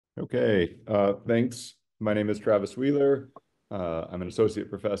Okay, thanks. My name is Travis Wheeler. I'm an associate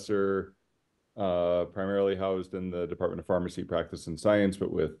professor, primarily housed in the Department of Pharmacy, Practice, and Science,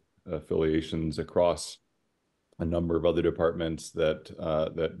 but with affiliations across a number of other departments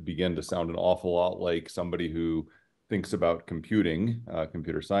that begin to sound an awful lot like somebody who thinks about computing,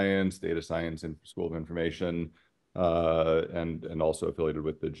 computer science, data science, and School of Information, and also affiliated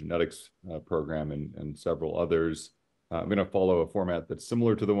with the genetics program and several others. I'm going to follow a format that's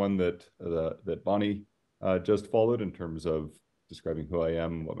similar to the one that Bonnie just followed in terms of describing who I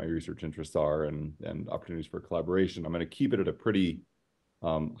am, what my research interests are, and opportunities for collaboration. I'm going to keep it at a pretty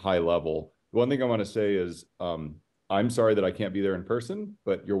high level. The one thing I want to say is I'm sorry that I can't be there in person,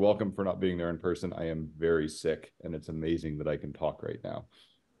 but you're welcome for not being there in person. I am very sick, and it's amazing that I can talk right now.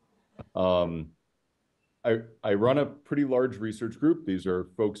 Um, I run a pretty large research group. These are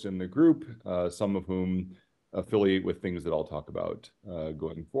folks in the group, some of whom affiliate with things that I'll talk about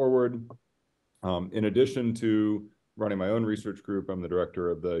going forward. In addition to running my own research group, I'm the director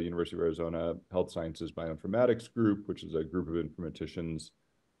of the University of Arizona Health Sciences Bioinformatics Group, which is a group of informaticians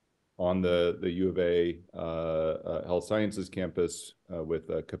on the U of A Health Sciences campus with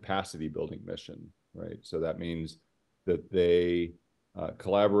a capacity building mission, right? So that means that they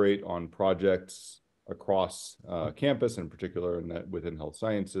collaborate on projects across campus, in particular within health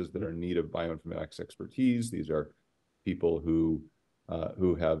sciences that are in need of bioinformatics expertise. These are people who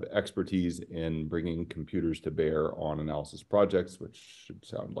have expertise in bringing computers to bear on analysis projects, which should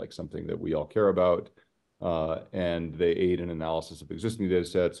sound like something that we all care about. And they aid in analysis of existing data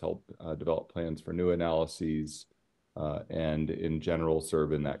sets, help develop plans for new analyses, and in general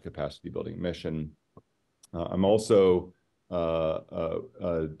serve in that capacity building mission. I'm also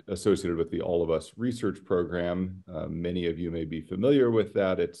associated with the All of Us research program. Many of you may be familiar with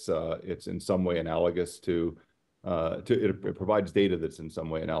that. It's in some way analogous to it provides data that's in some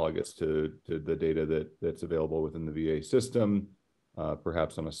way analogous to the data that's available within the VA system,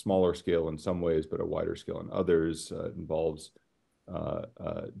 perhaps on a smaller scale in some ways, but a wider scale in others. It involves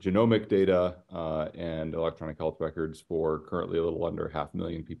genomic data and electronic health records for currently a little under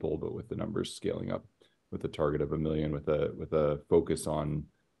 500,000 people, but with the numbers scaling up with a target of 1 million, with a focus on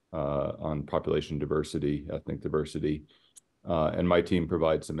population diversity, ethnic diversity. And my team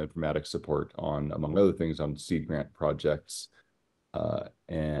provides some informatics support on, among other things, on seed grant projects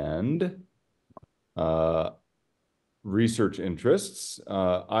and research interests.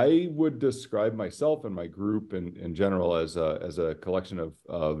 I would describe myself and my group in general as a collection of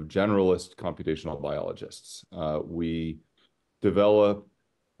generalist computational biologists. We develop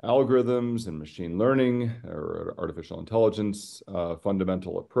algorithms and machine learning or artificial intelligence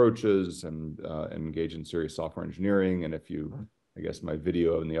fundamental approaches and engage in serious software engineering. And I guess my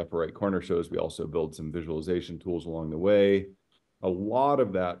video in the upper right corner shows we also build some visualization tools along the way. A lot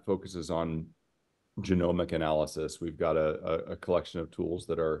of that focuses on genomic analysis. We've got a collection of tools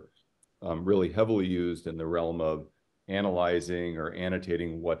that are really heavily used in the realm of analyzing or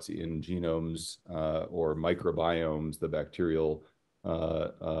annotating what's in genomes or microbiomes, the bacterial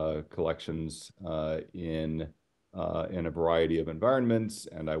collections in a variety of environments.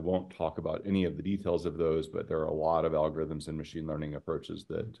 And I won't talk about any of the details of those, but there are a lot of algorithms and machine learning approaches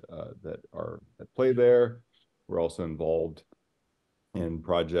that are at play there. We're also involved in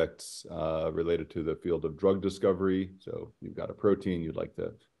projects related to the field of drug discovery. So you've got a protein, you'd like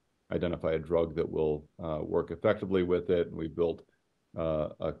to identify a drug that will work effectively with it. And we built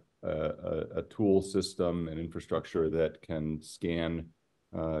a tool system and infrastructure that can scan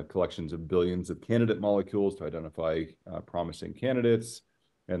collections of billions of candidate molecules to identify promising candidates.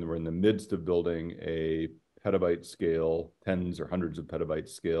 And we're in the midst of building a petabyte scale, tens or hundreds of petabyte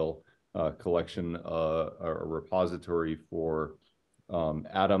scale collection, a repository for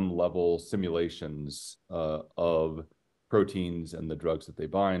atom level simulations of proteins and the drugs that they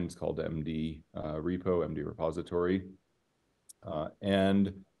bind. It's called MD repo, MD repository.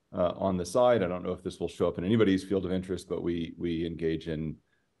 And on the side, I don't know if this will show up in anybody's field of interest, but we engage in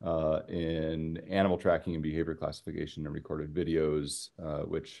animal tracking and behavior classification and recorded videos,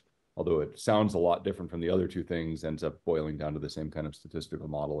 which, although it sounds a lot different from the other two things, ends up boiling down to the same kind of statistical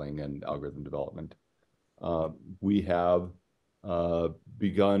modeling and algorithm development. We have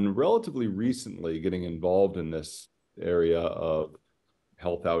begun relatively recently getting involved in this area of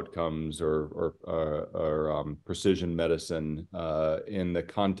health outcomes or precision medicine in the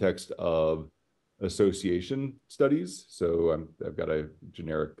context of association studies. So I've got a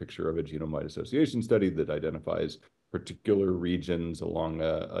generic picture of a genome-wide association study that identifies particular regions along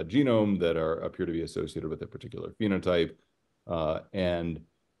a genome that appear to be associated with a particular phenotype. And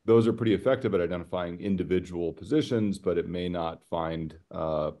those are pretty effective at identifying individual positions, but it may not find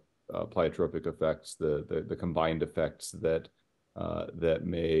pleiotropic effects, the combined effects that that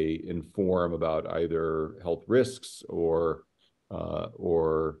may inform about either health risks or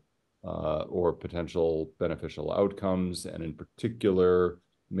potential beneficial outcomes, and in particular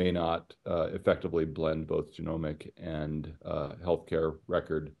may not effectively blend both genomic and healthcare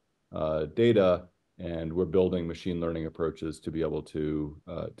record data. And we're building machine learning approaches to be able to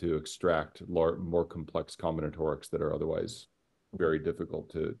extract more complex combinatorics that are otherwise very difficult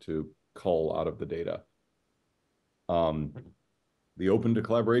to cull out of the data. The open to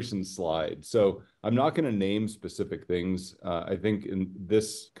collaboration slide. So I'm not going to name specific things. I think in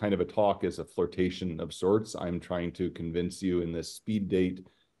this kind of a talk is a flirtation of sorts. I'm trying to convince you in this speed date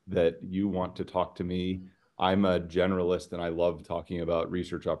that you want to talk to me. I'm a generalist and I love talking about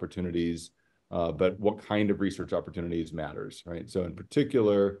research opportunities, but what kind of research opportunities matters, right? So in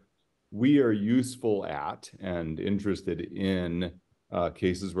particular, we are useful at and interested in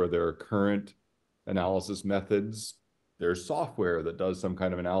cases where there are current analysis methods. There's software that does some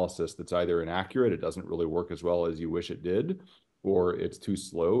kind of analysis that's either inaccurate, it doesn't really work as well as you wish it did, or it's too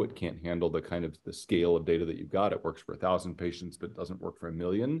slow, it can't handle the scale of data that you've got. It works for 1,000 patients, but it doesn't work for 1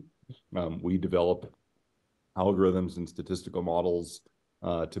 million. We develop algorithms and statistical models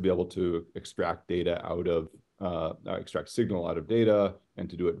to be able to extract data out of, extract signal out of data, and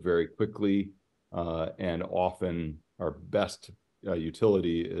to do it very quickly. And often our best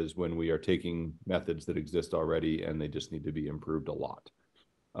utility is when we are taking methods that exist already and they just need to be improved a lot.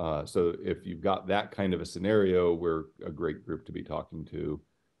 So if you've got that kind of a scenario, we're a great group to be talking to.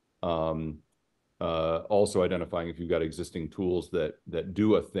 Also identifying if you've got existing tools that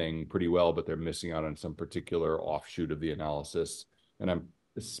do a thing pretty well, but they're missing out on some particular offshoot of the analysis. And I'm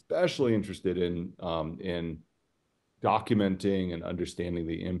especially interested in documenting and understanding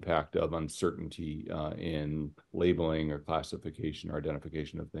the impact of uncertainty in labeling or classification or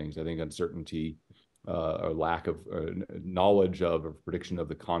identification of things. I think uncertainty or lack of knowledge of or prediction of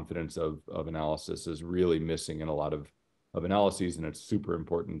the confidence of analysis is really missing in a lot of analyses, and it's super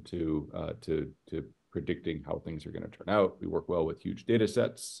important to predicting how things are going to turn out. We work well with huge data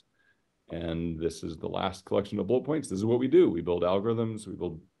sets, and this is the last collection of bullet points. This is what we do. We build algorithms, we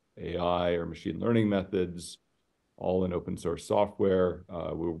build AI or machine learning methods, all in open source software.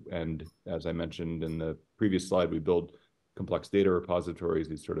 And as I mentioned in the previous slide, we build complex data repositories,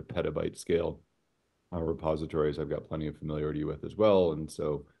 these sort of petabyte scale repositories I've got plenty of familiarity with as well. And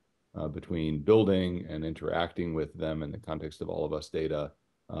so between building and interacting with them in the context of all of us data,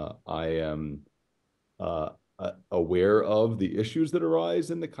 I am aware of the issues that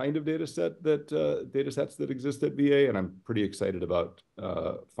arise in the kind of data sets that exist at VA, and I'm pretty excited about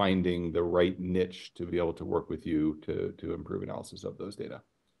finding the right niche to be able to work with you to improve analysis of those data.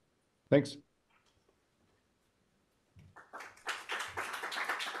 Thanks.